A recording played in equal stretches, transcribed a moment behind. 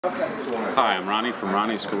Hi, I'm Ronnie from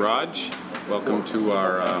Ronnie's Garage. Welcome to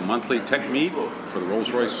our monthly tech meet for the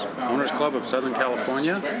Rolls-Royce Owners Club of Southern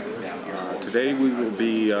California. Today we will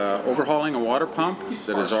be overhauling a water pump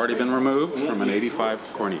that has already been removed from an 85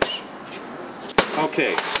 Corniche.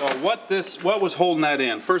 Okay, so what was holding that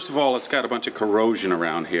in? First of all, it's got a bunch of corrosion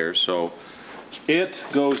around here, so it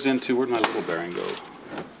goes into, where'd my little bearing go?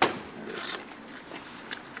 There it is.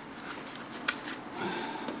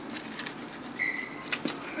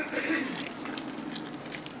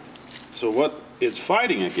 So what it's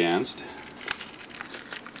fighting against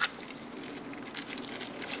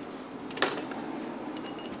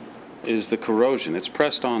is the corrosion. It's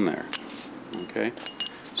pressed on there. Okay,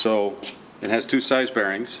 so it has two size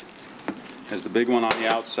bearings. It has the big one on the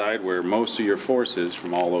outside where most of your force is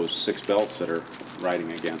from all those 6 belts that are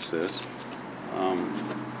riding against this.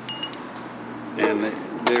 And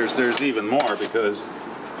there's even more, because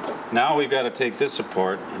now we've got to take this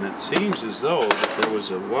apart, and it seems as though that there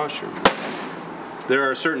was a washer. There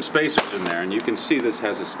are certain spacers in there, and you can see this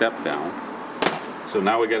has a step down. So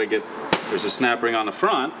now we got to get, there's a snap ring on the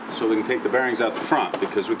front, so we can take the bearings out the front,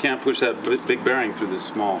 because we can't push that big bearing through this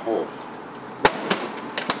small hole.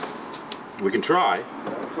 We can try.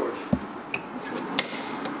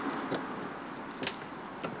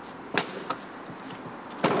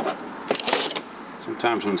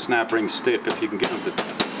 Sometimes when snap rings stick, if you can get them to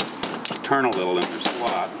turn a little in their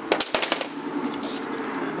slot.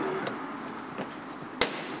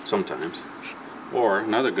 Sometimes. Or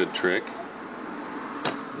another good trick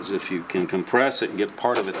is if you can compress it and get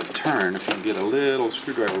part of it to turn, if you can get a little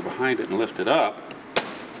screwdriver behind it and lift it up,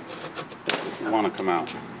 it will want to come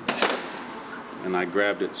out. And I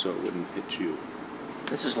grabbed it so it wouldn't hit you.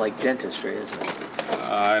 This is like dentistry, isn't it?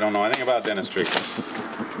 I don't know anything about dentistry,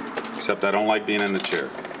 except I don't like being in the chair.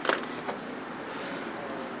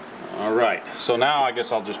 All right, so now I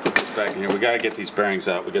guess I'll just put this back in here. We got to get these bearings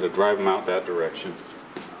out. We got to drive them out that direction.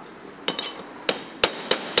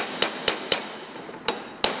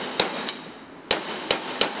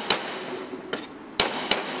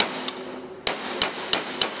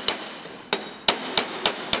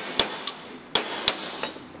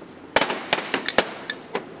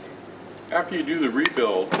 After you do the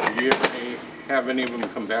rebuild, do you have any of them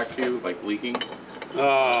come back to you, like leaking? No,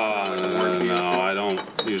 I don't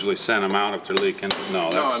usually send them out if they're leaking. No,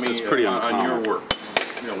 that's pretty uncommon. On your work,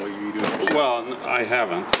 you know, what you do. Well, I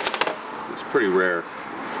haven't. It's pretty rare.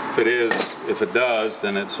 If it does,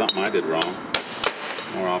 then it's something I did wrong.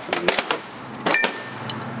 More often than not.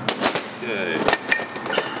 Okay.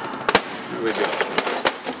 Here we go.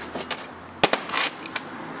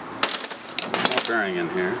 More bearing in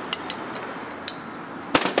here.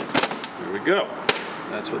 There we go.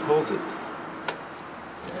 That's what holds it.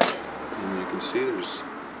 And you can see there's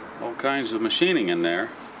all kinds of machining in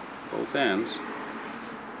there, both ends.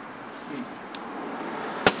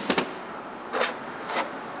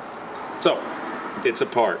 So, it's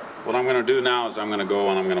apart. What I'm going to do now is I'm going to go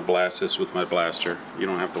and I'm going to blast this with my blaster. You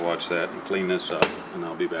don't have to watch that, and clean this up, and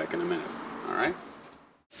I'll be back in a minute. All right?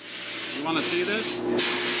 You want to see this?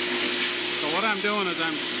 So what I'm doing is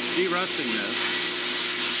I'm de-rusting this.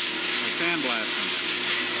 Sandblasting.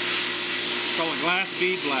 It's called a glass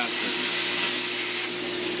bead blaster.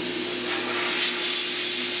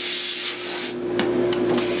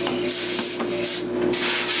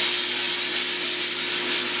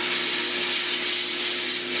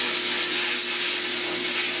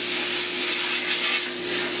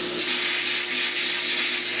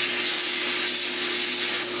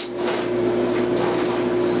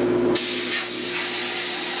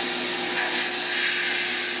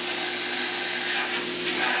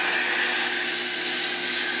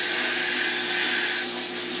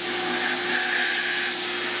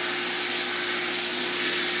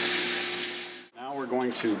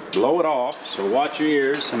 Going to blow it off, so watch your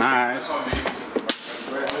ears and eyes.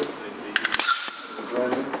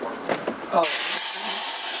 Oh.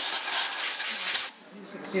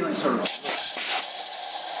 Ceiling sort of.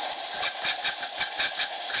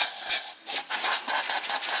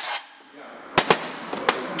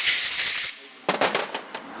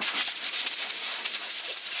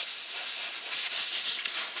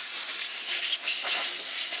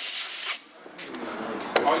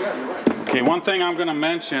 Oh yeah, you're right. Okay, one thing I'm going to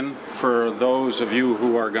mention for those of you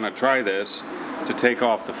who are going to try this, to take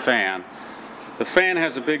off the fan. The fan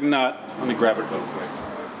has a big nut. Let me grab it real quick.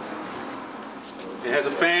 It has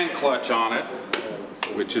a fan clutch on it,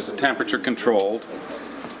 which is temperature controlled,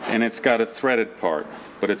 and it's got a threaded part,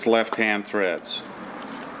 but it's left-hand threads.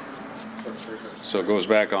 So it goes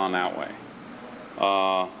back on that way.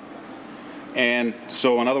 And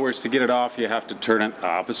so in other words, to get it off, you have to turn it the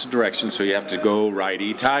opposite direction, so you have to go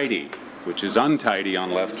righty-tighty, which is untidy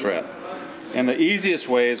on left tread. And the easiest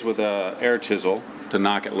way is with a air chisel to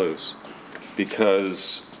knock it loose,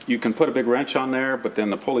 because you can put a big wrench on there, but then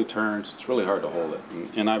the pulley turns. It's really hard to hold it.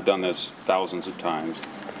 And I've done this thousands of times.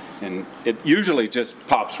 And it usually just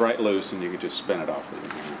pops right loose, and you can just spin it off with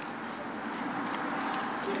your hand.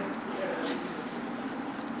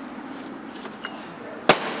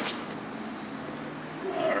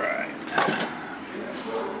 All right.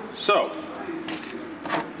 So,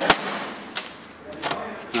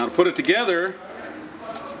 now to put it together,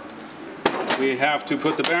 we have to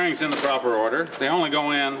put the bearings in the proper order. They only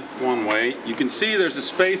go in one way. You can see there's a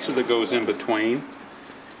spacer that goes in between,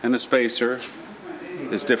 and the spacer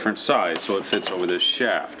is different size, so it fits over this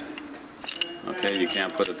shaft. Okay, you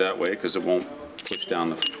can't put it that way because it won't push down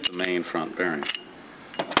the main front bearing.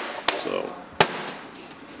 So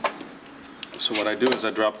what I do is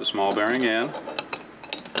I drop the small bearing in.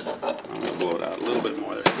 I'm going to blow it out a little bit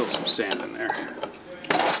more. There's still some sand in there.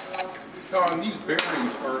 Now, and these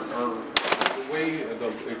bearings are the way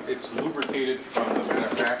it's lubricated from the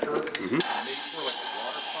manufacturer. Mm-hmm. Made for like a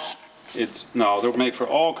water pump. No, they're made for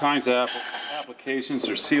all kinds of applications.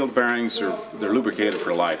 They're sealed bearings. They're lubricated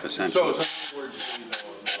for life, essentially. So in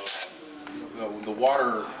other words, the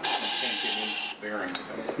water can't get into the bearings.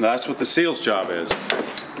 That's what the seal's job is.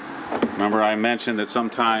 Remember I mentioned that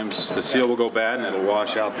sometimes the seal will go bad and it'll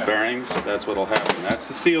wash out the bearings? That's what'll happen. That's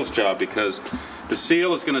the seal's job, because the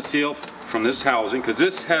seal is going to seal from this housing, because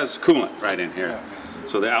this has coolant right in here.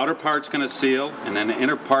 So the outer part's going to seal, and then the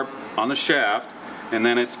inner part on the shaft, and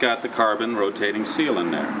then it's got the carbon rotating seal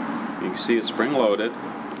in there. You can see it's spring-loaded.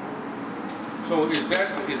 So is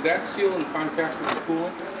that seal in contact with the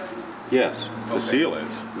coolant? Yes, the seal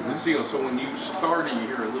is. The seal. So when you start it, you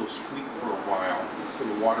hear a little squeak for a while, so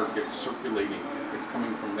the water gets circulating. It's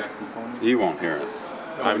coming from that component? You won't hear it.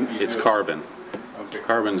 It's carbon. Okay.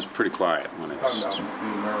 Carbon's pretty quiet when it's... The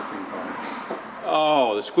American kind.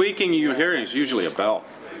 Oh, the squeaking you're hearing is usually a belt.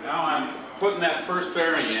 Now I'm putting that first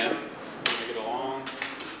bearing in. Make it a long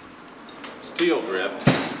steel drift.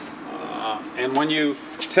 And when you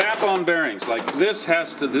tap on bearings, like this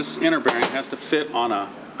inner bearing has to fit on a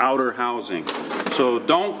outer housing. So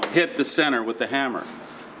don't hit the center with the hammer.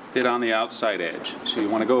 Hit on the outside edge. So you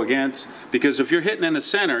want to go against, because if you're hitting in the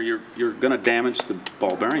center, you're going to damage the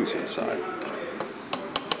ball bearings inside.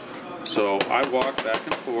 So I walk back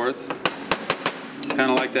and forth,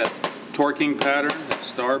 kind of like that torquing pattern, that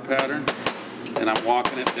star pattern, and I'm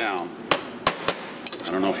walking it down.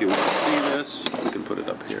 I don't know if you want to see this. We can put it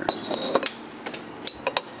up here.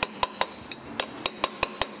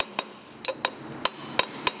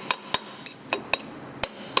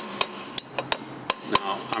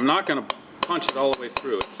 Now, I'm not going to punch it all the way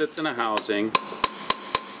through. It sits in a housing.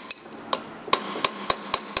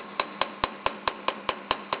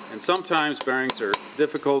 And sometimes bearings are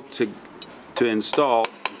difficult to install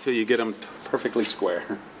until you get them perfectly square,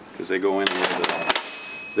 because they go in a little bit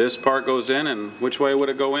off. This part goes in, and which way would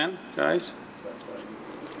it go in, guys?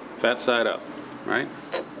 Fat side up, right?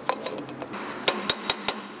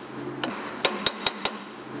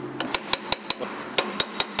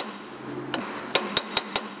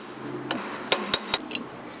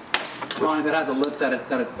 Ronny, that has a lip that it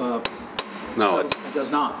No, it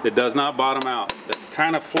does not. It does not bottom out. It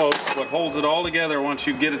kind of floats. What holds it all together once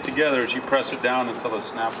you get it together is you press it down until the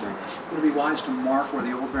snap ring. Would it be wise to mark where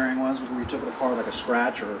the old bearing was, where you took it apart, like a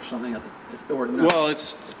scratch or something at the or no? Well,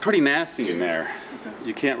 it's pretty nasty in there. Okay.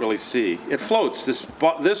 You can't really see. It floats.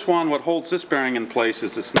 This one, what holds this bearing in place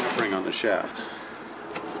is the snap ring on the shaft.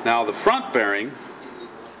 Now the front bearing.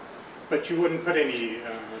 But you wouldn't put any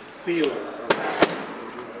sealer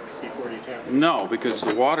before you tap it? No, because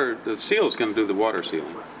the seal is going to do the water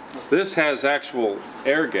sealing. This has actual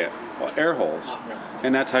air holes,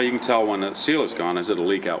 and that's how you can tell when the seal is gone, is it'll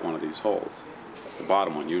leak out one of these holes. The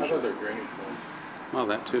bottom one usually. How about their drainage holes? Well,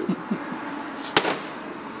 that too.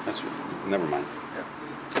 That's never mind.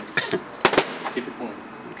 Keep it clean.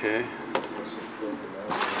 Okay.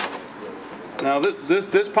 Now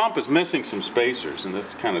this pump is missing some spacers, and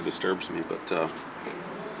this kind of disturbs me, but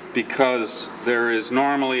because there is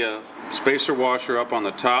normally a spacer washer up on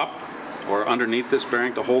the top or underneath this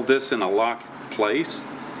bearing to hold this in a lock place.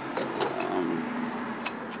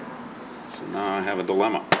 So now I have a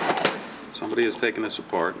dilemma. Somebody has taken this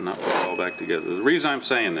apart and not put it all back together. The reason I'm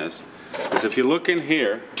saying this is if you look in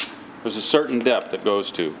here, there's a certain depth that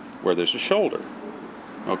goes to where there's a shoulder,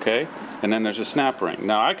 okay? And then there's a snap ring.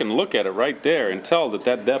 Now I can look at it right there and tell that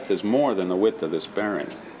that depth is more than the width of this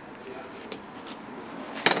bearing.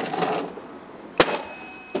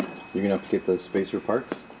 You You're gonna have to get the spacer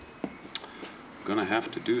parts? Gonna have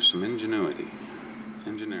to do some engineering.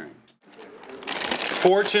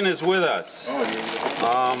 Fortune is with us.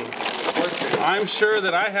 I'm sure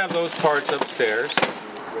that I have those parts upstairs.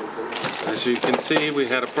 As you can see, we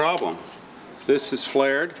had a problem. This is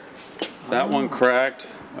flared. That one cracked.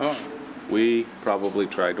 We probably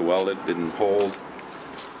tried to weld it, didn't hold.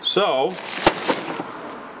 So,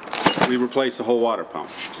 we replaced the whole water pump.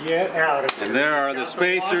 Get out of here. And there are the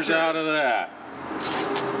spacers out of that.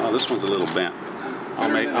 Oh, this one's a little bent.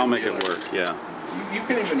 I'll make it work, yeah. You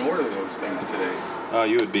can even order those things today. Oh,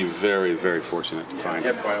 you would be very, very fortunate to find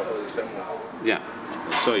it. Yeah,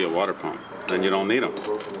 they'll sell you a water pump. Then you don't need them.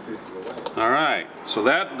 All right, so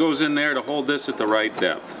that goes in there to hold this at the right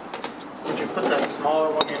depth. Would you put that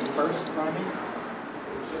smaller one in first, Ronnie?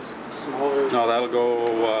 Smaller. No, that'll go,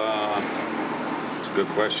 it's a good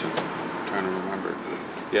question. I'm trying to remember.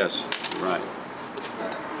 Yes, right.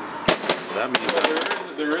 That means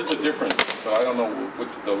that There is a difference, but I don't know what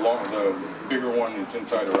the bigger one is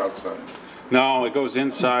inside or outside. no, it goes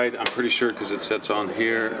inside, I'm pretty sure, because it sits on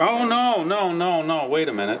here. Oh, no, wait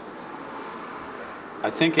a minute. I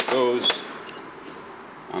think it goes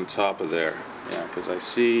on top of there. Yeah, because I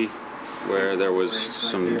see where there was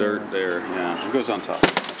some dirt there. Yeah, it goes on top.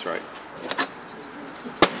 That's right.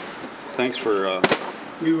 Thanks for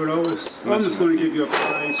We would always, I'm just going to give you a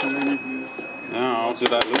price and then you... No,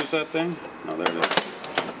 did I lose that thing? No, there it is.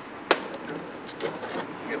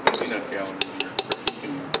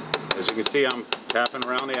 As you can see, I'm tapping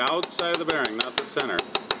around the outside of the bearing, not the center.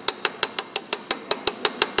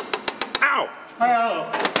 Ow! Oh.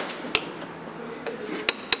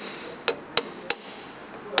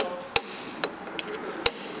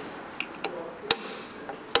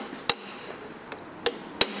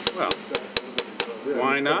 Well,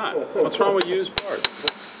 why not? What's wrong with used parts?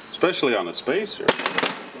 Especially on a spacer.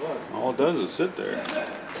 All it does is sit there.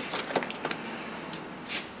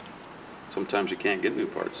 Sometimes you can't get new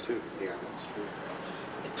parts too. Yeah, that's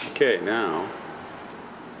true. Okay, now.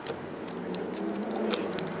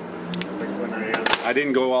 I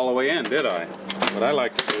didn't go all the way in, did I? What I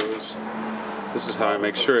like to do is, this is how I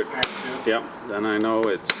make sure it, yep, then I know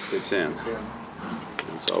it's in.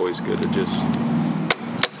 It's always good to just,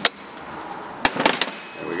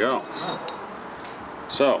 there we go.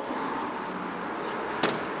 So,